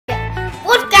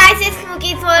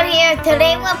We're here.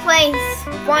 Today we'll play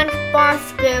Spongebob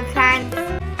SquarePants.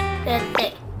 That's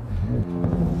it.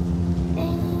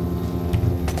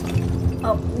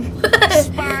 Oh.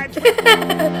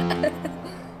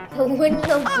 The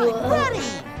window blew.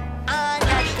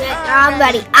 I'm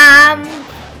ready.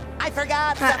 I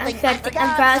forgot something. I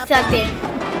forgot something.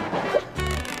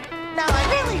 Now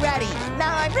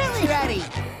I'm really ready.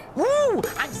 Woo!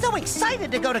 I'm so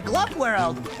excited to go to Glove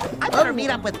World. I better meet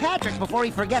up with Patrick before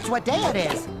he forgets what day it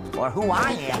is, or who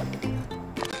I am.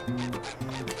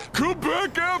 Come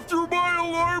back after my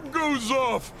alarm goes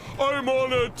off. I'm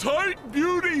on a tight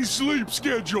beauty sleep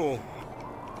schedule.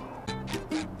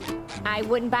 I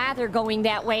wouldn't bother going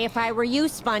that way if I were you,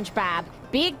 Spongebob.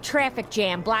 Big traffic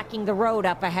jam blocking the road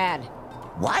up ahead.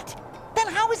 What? Then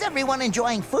how is everyone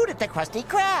enjoying food at the Krusty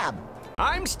Krab?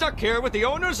 I'm stuck here with the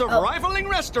owners of rivaling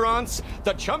restaurants,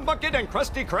 the Chum Bucket and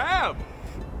Krusty Krab.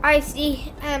 I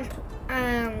see.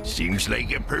 Seems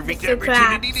like a perfect Mr.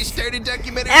 opportunity Krabs. to start a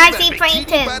documentary I about see Bikini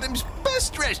Plankton. Bottom's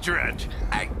best restaurant.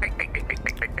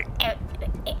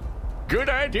 Good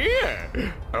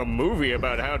idea. A movie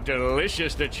about how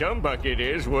delicious the Chum Bucket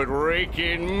is would rake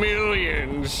in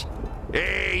millions.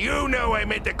 Hey, you know I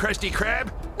meant the Krusty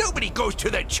Krab. Nobody goes to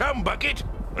the Chum Bucket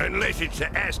unless it's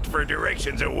asked for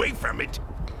directions away from it.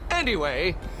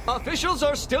 Anyway, officials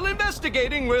are still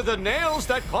investigating where the nails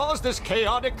that caused this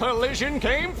chaotic collision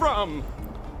came from.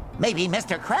 Maybe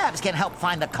Mr. Krabs can help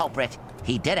find the culprit.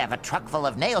 He did have a truck full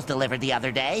of nails delivered the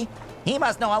other day. He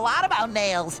must know a lot about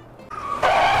nails.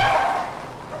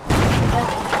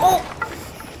 Oh!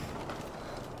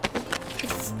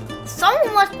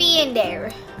 Someone must be in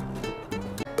there.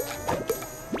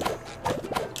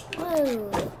 Whoa.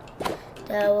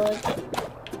 That was...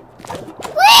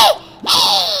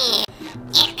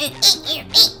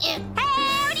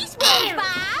 Howdy,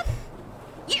 Spongebob!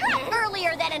 You're up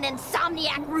earlier than an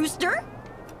insomniac rooster.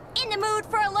 In the mood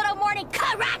for a little morning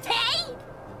karate?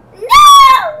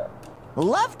 No!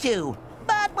 Love to,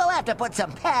 but we'll have to put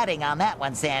some padding on that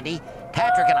one, Sandy.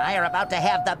 Patrick and I are about to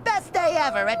have the best day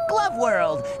ever at Glove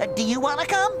World. Do you want to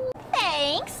come?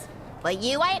 Thanks. But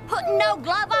you ain't putting no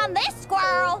glove on this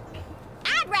squirrel.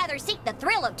 I'd rather seek the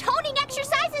thrill of toning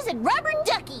exercises and rubber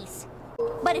duckies.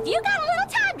 But if you got a little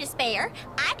time to spare,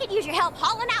 I could use your help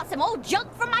hauling out some old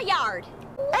junk from my yard.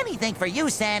 Anything for you,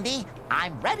 Sandy.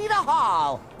 I'm ready to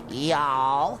haul,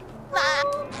 y'all.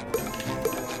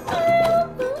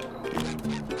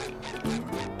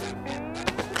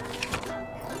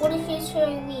 What is he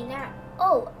showing me now?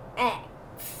 Oh,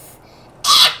 X.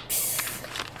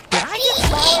 Did I get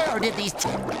taller, or did these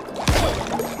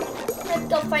Let's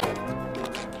go find...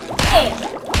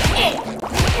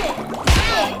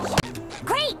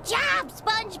 Great job,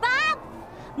 Spongebob!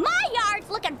 My yard's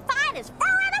looking fine as fur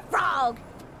on a frog.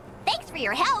 Thanks for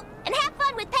your help, and have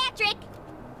fun with Patrick.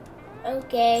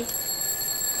 Okay.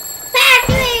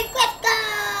 Patrick, let's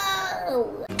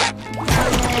go!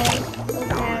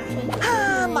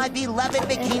 my beloved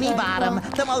Bikini Bottom,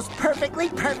 the most perfectly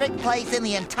perfect place in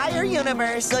the entire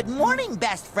universe. Good morning,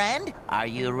 best friend. Are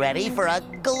you ready for a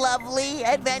glovely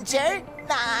adventure?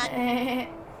 What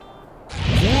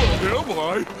am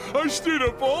I? I stayed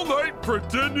up all night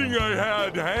pretending I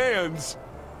had hands.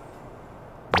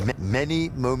 Many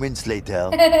moments later.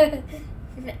 Many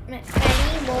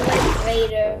moments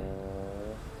later.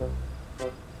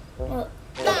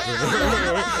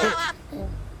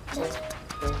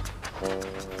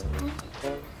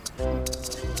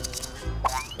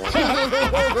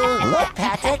 Look,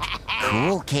 Patrick.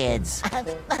 Cool kids.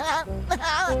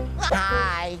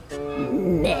 Hi.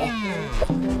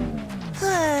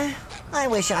 I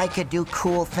wish I could do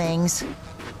cool things.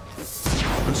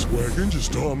 This wagon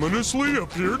just ominously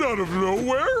appeared out of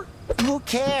nowhere? Who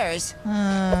cares?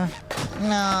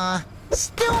 Nah,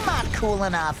 still not cool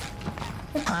enough.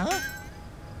 Huh?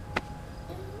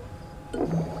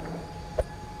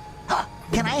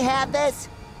 Can I have this?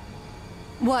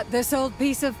 What, this old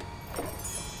piece of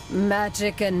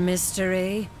magic and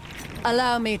mystery?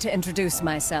 Allow me to introduce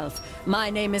myself. My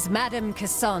name is Madame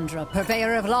Cassandra,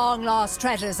 purveyor of long-lost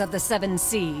treasures of the Seven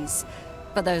Seas.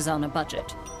 For those on a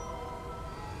budget.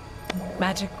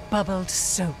 Magic bubbled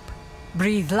soap.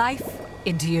 Breathe life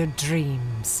into your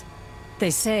dreams. They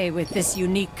say with this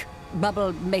unique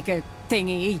bubble maker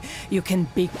thingy, you can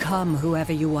become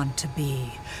whoever you want to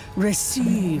be.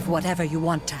 Receive whatever you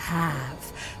want to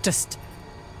have. Just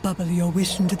bubble your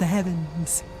wish into the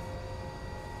heavens.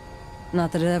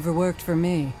 Not that it ever worked for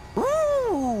me.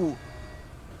 Ooh!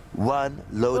 One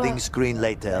loading screen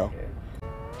later.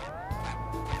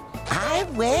 I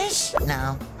wish?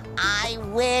 No. I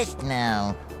wish?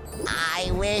 No. I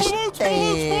wish...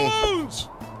 Balloons!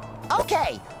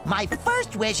 Okay, my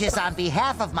first wish is on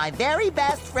behalf of my very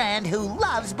best friend who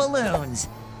loves balloons.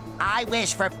 I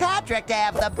wish for Patrick to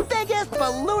have the biggest,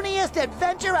 ballooniest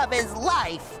adventure of his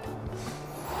life.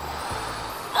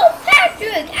 Oh,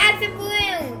 Patrick has a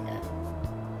balloon.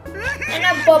 And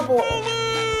a bubble.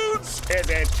 Is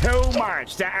it too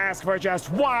much to ask for just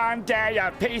one day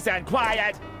of peace and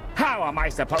quiet? How am I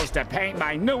supposed to paint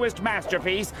my newest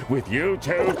masterpiece with you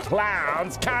two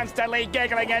clowns constantly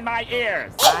giggling in my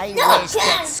ears? I wish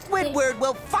that Squidward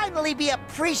will finally be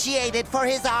appreciated for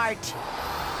his art.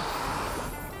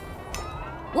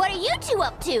 What are you two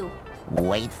up to?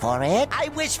 Wait for it. I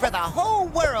wish for the whole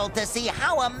world to see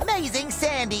how amazing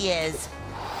Sandy is.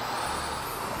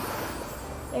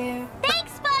 Yeah.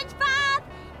 Thanks, SpongeBob!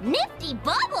 Nifty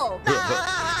bubble!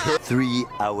 3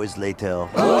 hours later.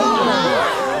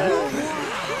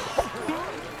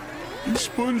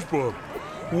 SpongeBob,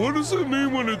 what does it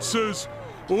mean when it says,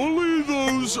 only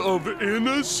those of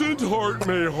innocent heart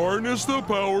may harness the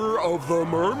power of the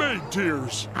mermaid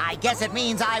tears? I guess it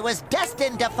means I was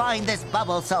destined to find this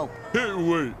bubble soap. Hey,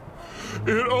 wait.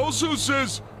 It also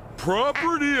says,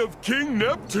 property of King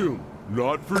Neptune.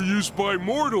 Not for use by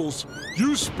mortals.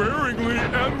 Use sparingly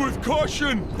and with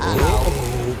caution.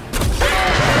 Uh-oh.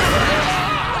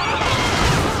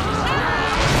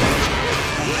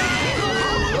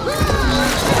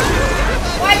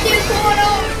 Why'd you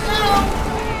portal? No!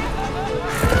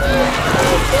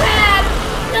 Crab!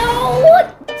 No!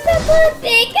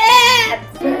 Somebody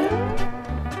crabs!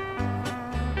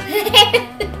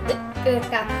 Good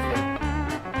stuff.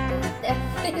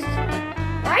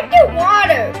 Why'd you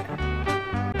water?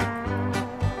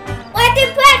 What did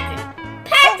Patrick?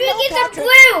 Patrick is a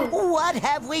blue! What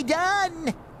have we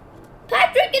done?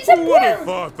 Patrick is a Who would have blue!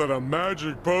 thought that a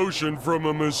magic potion from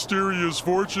a mysterious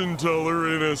fortune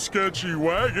teller in a sketchy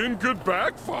wagon could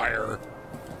backfire?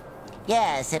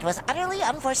 Yes, it was utterly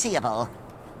unforeseeable.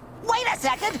 Wait a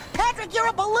second! Patrick, you're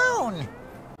a balloon!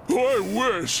 I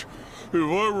wish. If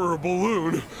I were a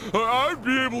balloon, I'd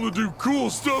be able to do cool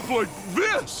stuff like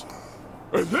this!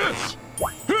 And this!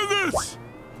 And this!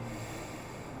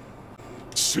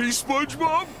 See,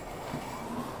 SpongeBob?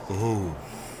 Oh.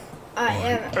 I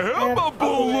am a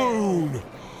balloon!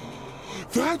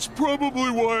 That's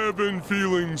probably why I've been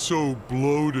feeling so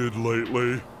bloated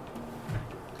lately.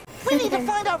 We need to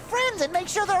find our friends and make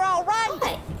sure they're all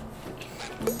right!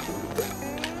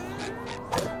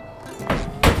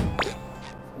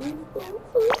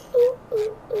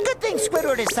 Good thing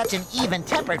Squidward is such an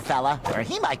even-tempered fella, or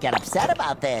he might get upset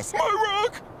about this. My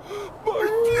rock! My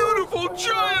beautiful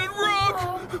giant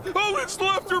rock! All that's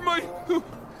left are my...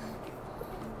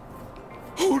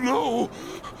 Oh no!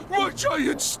 My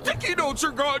giant sticky notes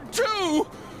are gone too!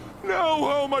 Now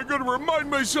how am I going to remind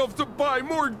myself to buy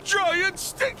more giant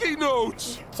sticky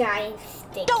notes? Giant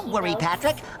sticky Don't worry, notes.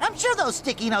 Patrick. I'm sure those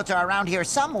sticky notes are around here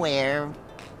somewhere.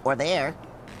 Or there.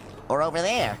 Or over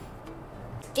there.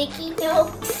 Sticky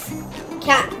notes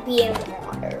can't be in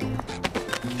water.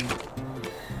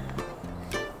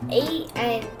 A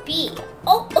and B.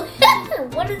 Oh,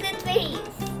 what is it face?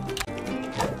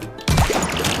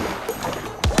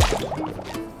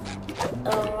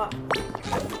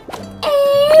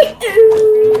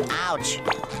 Ouch.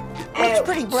 Looks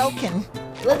pretty broken.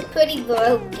 Looks pretty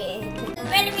broken.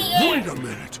 Wait a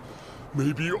minute.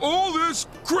 Maybe all this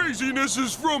craziness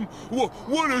is from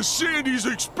one of Sandy's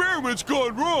experiments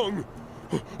gone wrong.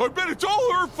 I bet it's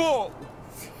all her fault.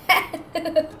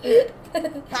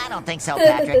 I don't think so,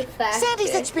 Patrick.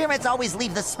 Sandy's experiments always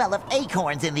leave the smell of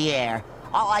acorns in the air.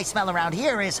 All I smell around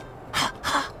here is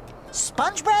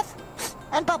sponge breath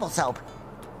and bubble soap.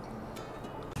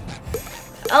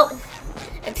 Oh,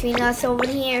 between us over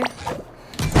here.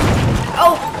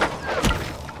 Oh,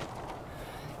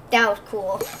 that was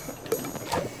cool.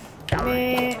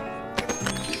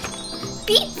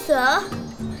 Pizza?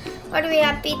 Why do we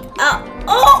have pizza?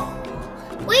 Oh,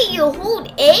 wait, you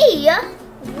hold A?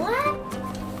 What?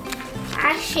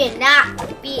 That should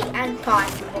not be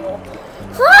impossible.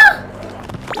 Huh?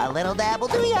 A little dab will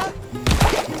do ya.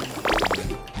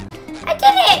 I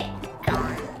did it!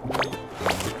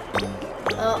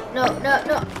 Oh, no, no,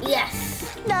 no.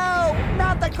 Yes. No,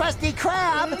 not the Krusty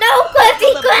Krab. No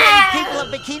Krusty Krab! People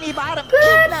of Bikini Bottom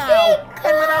eat now.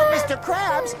 And without Mr.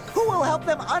 Krabs, who will help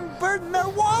them unburden their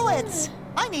wallets?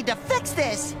 I need to fix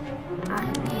this. I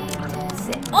need to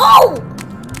say. Oh!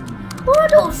 Who are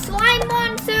those slime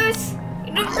monsters?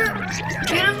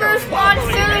 Universe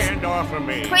monsters? Hand off of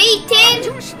me. Pretend?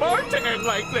 I'm too smart to end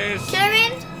like this.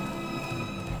 Sharon?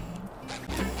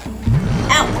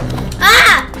 Ow!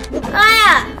 Ah!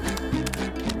 Ah!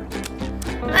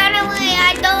 By the way,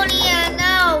 I don't even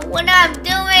know what I'm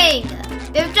doing.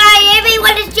 They're giant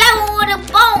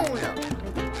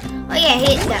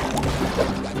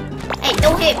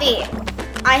me.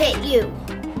 I hit you.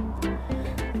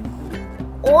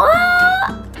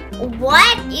 What?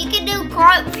 What? You can do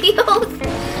cartwheels?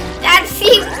 That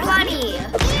seems funny.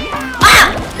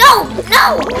 Ah! No!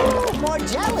 No! Ooh, more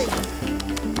jelly.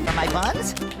 For my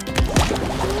buns?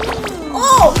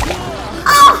 Oh!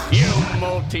 Oh! You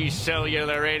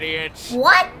multicellular idiots!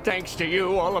 What? Thanks to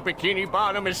you, all of Bikini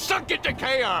Bottom is sunk into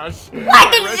chaos! Why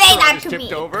did you Our say that restaurant is to tipped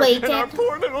me, over, Playton? and our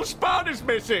poor little spot is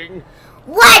missing!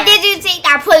 Why did you say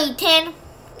that, Playton?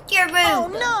 You're rude. Oh,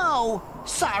 no!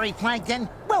 Sorry, Plankton.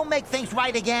 We'll make things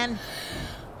right again.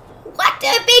 What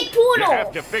the big You poodle?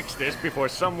 have to fix this before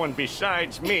someone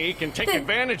besides me can take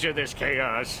advantage of this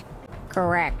chaos.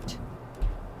 Correct.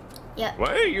 Yep.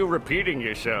 Why are you repeating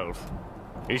yourself?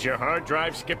 Is your hard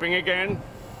drive skipping again?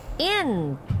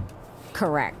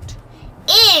 Incorrect.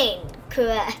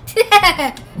 Incorrect.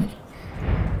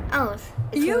 Oh, it's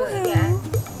Yoo-hoo!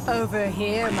 Over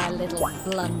here, my little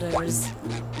blunders.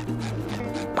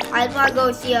 I want to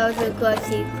go see how the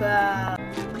Krusty Krab.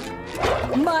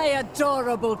 My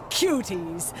adorable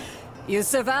cuties. You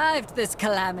survived this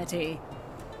calamity.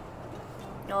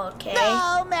 Okay.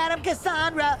 No, Madam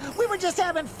Cassandra. We were just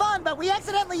having fun, but we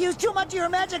accidentally used too much of your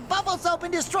magic bubble soap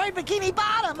and destroyed Bikini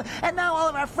Bottom. And now all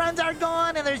of our friends are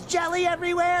gone, and there's jelly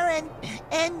everywhere, and...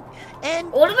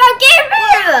 What about Care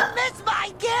Bear? Miss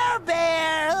my Care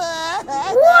Bear!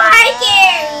 Why,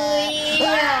 Gary?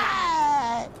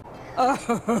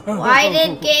 Why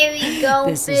did Gary go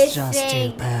This missing? is just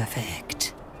too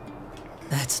perfect.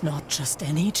 That's not just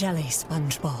any jelly,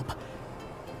 Spongebob.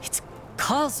 It's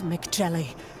cosmic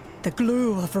jelly, the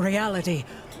glue of reality.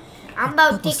 I'm about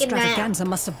to Bubble take a nap. Stravaganza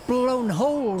must have blown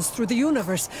holes through the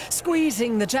universe,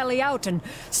 squeezing the jelly out and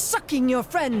sucking your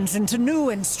friends into new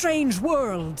and strange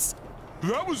worlds.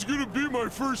 That was gonna be my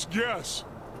first guess.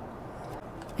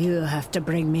 You have to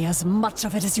bring me as much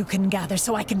of it as you can gather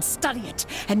so I can study it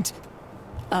and,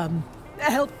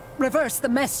 help reverse the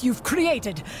mess you've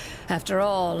created. After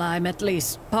all, I'm at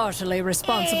least partially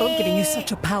responsible, giving you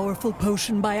such a powerful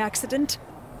potion by accident.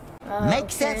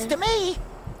 Makes sense to me.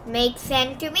 Makes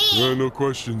sense to me. No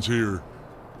questions here.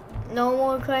 No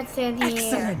more questions here.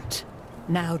 Excellent.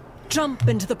 Now jump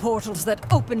into the portals that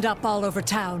opened up all over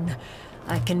town.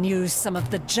 I can use some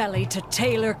of the jelly to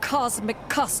tailor cosmic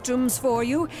costumes for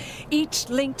you, each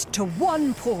linked to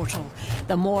one portal.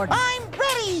 The more... I'm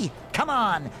ready! Come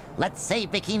on, let's save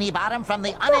Bikini Bottom from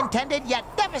the unintended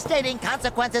yet devastating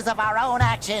consequences of our own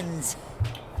actions.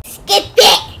 Skip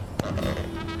it!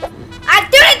 I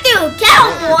turned into a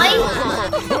cowboy!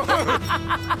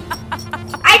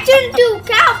 I turned into a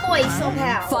cowboy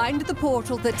somehow. Find the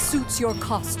portal that suits your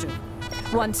costume.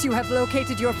 Once you have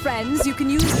located your friends, you can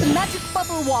use the magic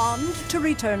bubble wand to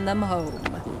return them home.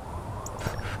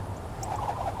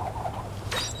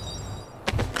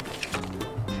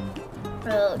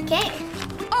 Okay.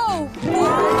 Oh!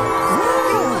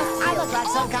 I look like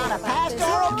some kind of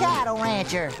pastoral cattle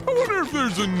rancher. I wonder if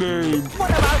there's a name.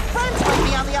 One of our friends might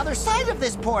be on the other side of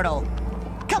this portal.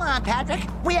 Come on, Patrick.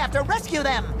 We have to rescue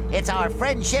them. It's our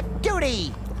friendship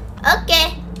duty.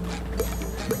 Okay.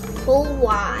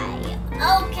 Why?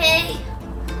 Okay.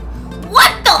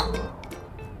 What the?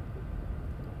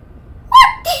 What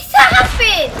just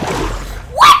happened?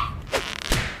 What?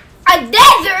 A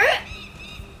desert?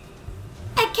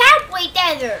 A cowboy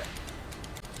desert.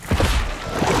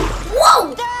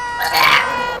 Whoa!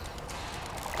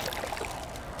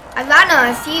 I found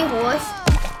a seahorse.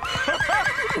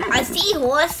 A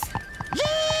seahorse?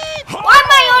 Why am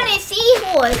I on a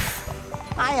seahorse?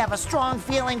 I have a strong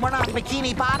feeling we're not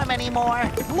Bikini Bottom anymore.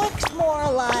 Looks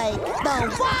more like the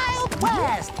Wild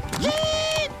West.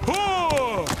 Yeet!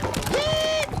 Oh!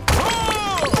 Yeet!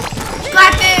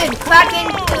 Clap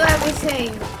into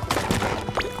everything.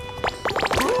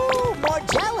 Ooh, more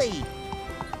jelly.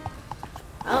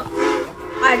 Oh,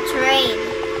 a train.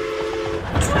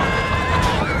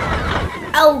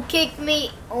 Oh, kick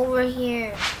me over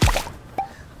here.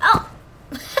 Oh.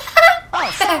 Oh,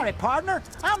 sorry, partner.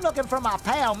 I'm looking for my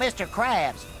pal, Mr.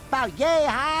 Krabs. About yay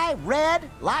high, red,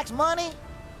 likes money.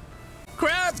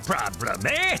 Crab problem,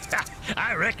 eh?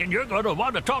 I reckon you're going to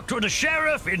want to talk to the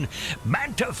sheriff in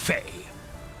Manta Fe.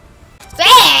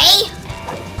 Faye?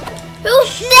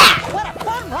 Who's that? What a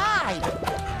fun ride!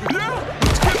 Yeah,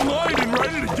 let's get in line and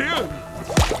ride it again.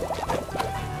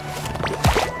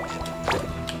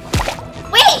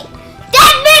 Wait!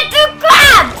 That's Mr.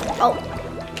 Krabs! Oh.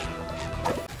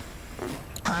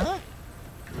 Huh?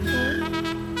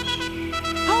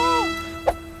 Oh!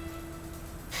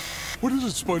 What is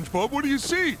it, SpongeBob? What do you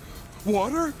see?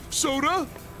 Water? Soda?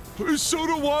 Is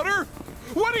soda water?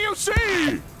 What do you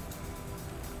see?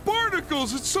 Barnacle!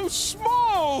 tentacles. It's so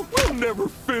small. We'll never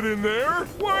fit in there.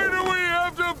 Why do we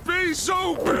have to be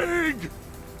so big?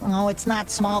 Oh, it's not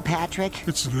small, Patrick.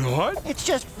 It's not? It's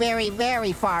just very,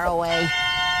 very far away.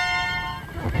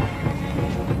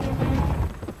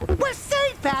 We're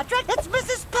safe, Patrick! It's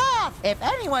Mrs. Puff! If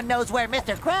anyone knows where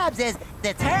Mr. Krabs is,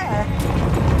 it's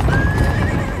her.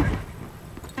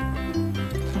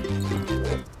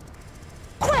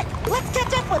 Quick! Let's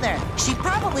catch up with her! She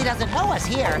probably doesn't know us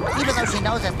here, even though she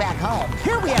knows us back home.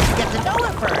 Here we have to get to know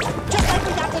her first. Just like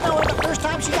we got to know her the first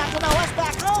time she got to know us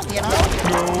back home, you know?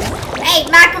 No. Hey,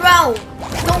 Macaron!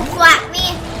 Don't slap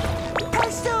me!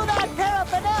 Pursue that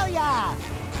paraphernalia!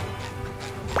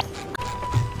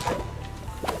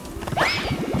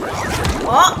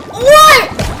 Oh, what?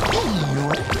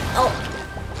 Oh.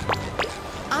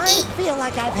 I feel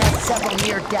like I've had several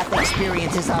near-death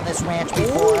experiences on this ranch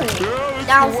before. Yeah, That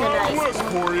that's was the a Wild nice West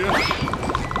for you.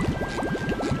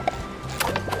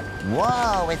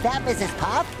 Whoa, is that Mrs.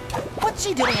 Puff? What's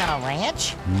she doing on a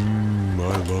ranch?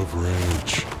 I love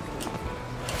ranch.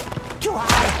 Too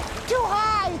high! Too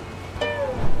high!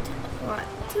 What?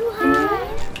 Too high?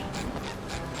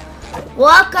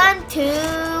 Welcome to...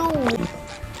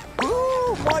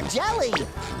 Ooh, more jelly!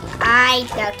 I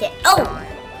doubt it. Oh!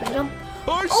 I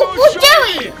Oh, saw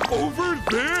jelly! over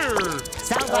there.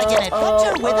 Sounds like an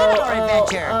adventure within our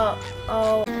adventure.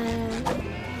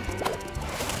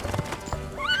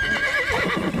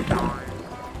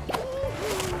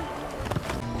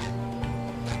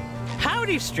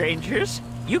 Howdy, strangers.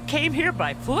 You came here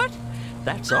by foot?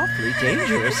 That's awfully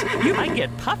dangerous. You might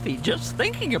get puffy just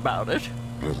thinking about it.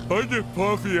 I get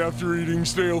puffy after eating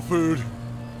stale food.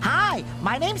 Hi,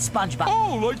 my name's Spongebob.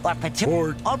 Oh, like Or Patrick.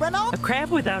 Or Renault. A crab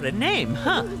without a name,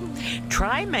 huh?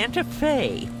 Try Manta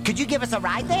Fe. Could you give us a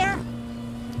ride there?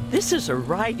 This is a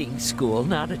riding school,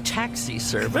 not a taxi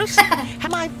service.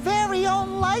 My very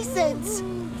own license.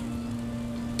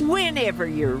 Whenever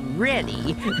you're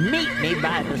ready, meet me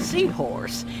by the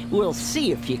seahorse. We'll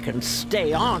see if you can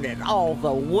stay on it all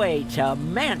the way to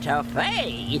Manta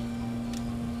Fe.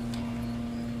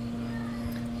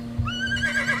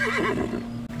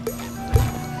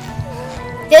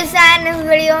 This is the end of the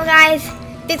video, guys.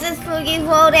 This is Smoogie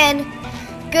World, and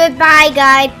goodbye,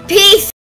 guys. Peace!